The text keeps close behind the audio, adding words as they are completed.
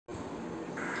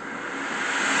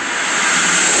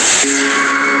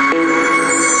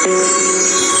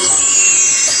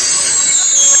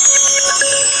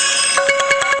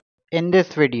In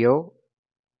this video,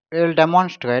 we will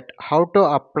demonstrate how to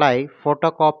apply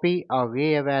photocopy or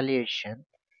re-evaluation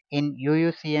in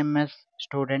UUCMS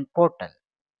Student portal.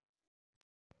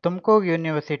 Tumkur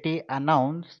University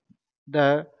announced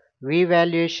the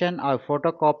re-evaluation or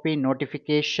photocopy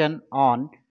notification on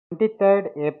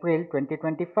 23rd April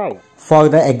 2025 for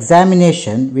the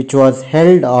examination which was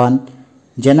held on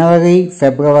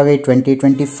January-February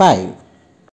 2025.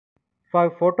 For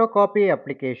photocopy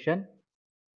application,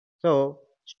 so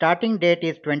starting date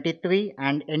is 23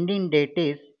 and ending date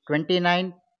is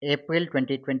 29 April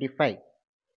 2025.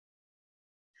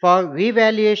 For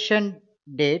revaluation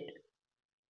date,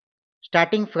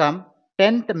 starting from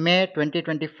 10th May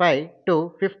 2025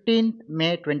 to 15th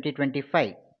May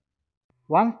 2025.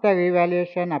 Once the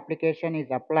revaluation application is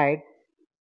applied,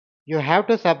 you have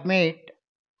to submit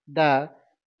the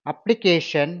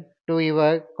application to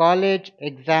your college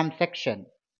exam section.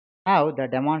 Now the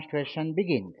demonstration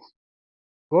begins.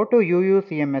 Go to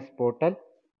UUCMS portal,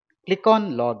 click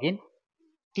on login,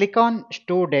 click on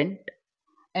student,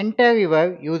 enter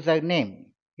your username.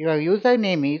 Your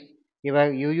username is your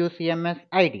UUCMS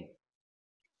ID.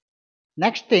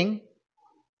 Next thing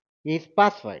is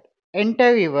password.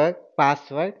 Enter your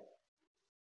password.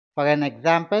 For an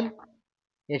example,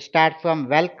 it starts from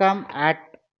welcome at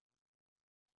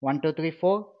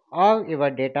 1234 or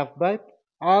your date of birth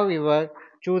or your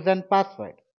chosen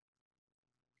password.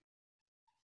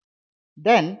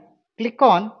 Then click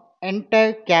on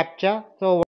enter captcha.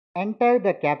 So enter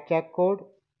the captcha code.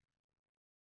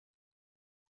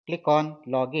 Click on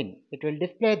login. It will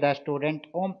display the student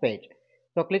home page.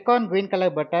 So click on green color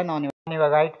button on your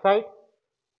right side.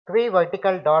 3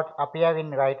 vertical dots appear in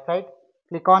right side.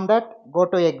 Click on that. Go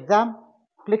to exam.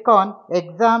 Click on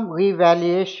exam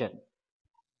revaluation.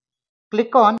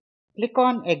 Click on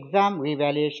exam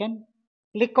revaluation.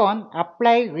 Click on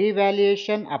apply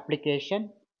revaluation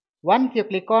application. Once you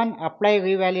click on apply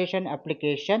revaluation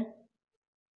application,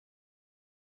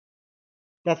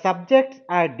 the subjects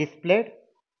are displayed.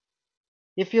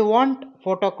 If you want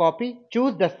photocopy,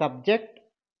 choose the subject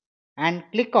and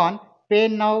click on pay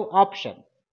now option.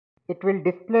 It will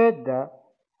display the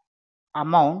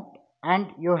amount and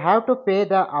you have to pay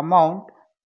the amount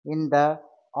in the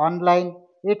online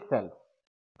itself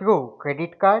through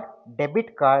credit card,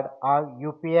 debit card or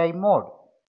UPI mode.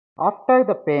 After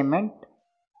the payment,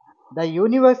 the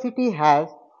university has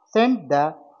sent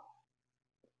the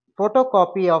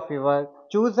photocopy of your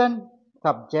chosen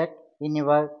subject in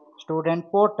your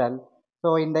student portal.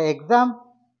 So in the exam,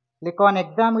 click on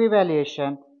exam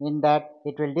revaluation. In that,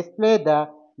 it will display the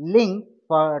link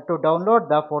to download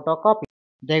the photocopy.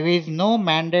 There is no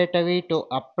mandatory to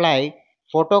apply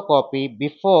photocopy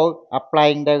before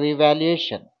applying the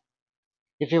revaluation.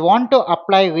 If you want to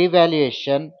apply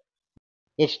revaluation,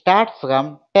 it starts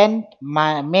from 10th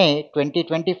May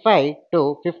 2025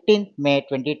 to 15th May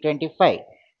 2025.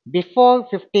 Before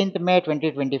 15th May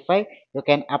 2025, you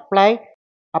can apply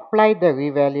the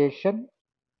revaluation.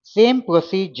 Same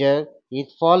procedure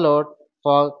is followed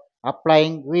for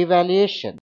applying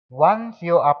revaluation. Once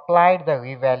you applied the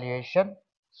revaluation,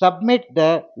 submit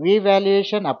the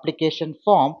revaluation application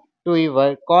form to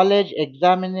your college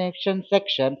examination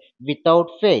section without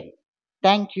fail.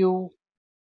 Thank you.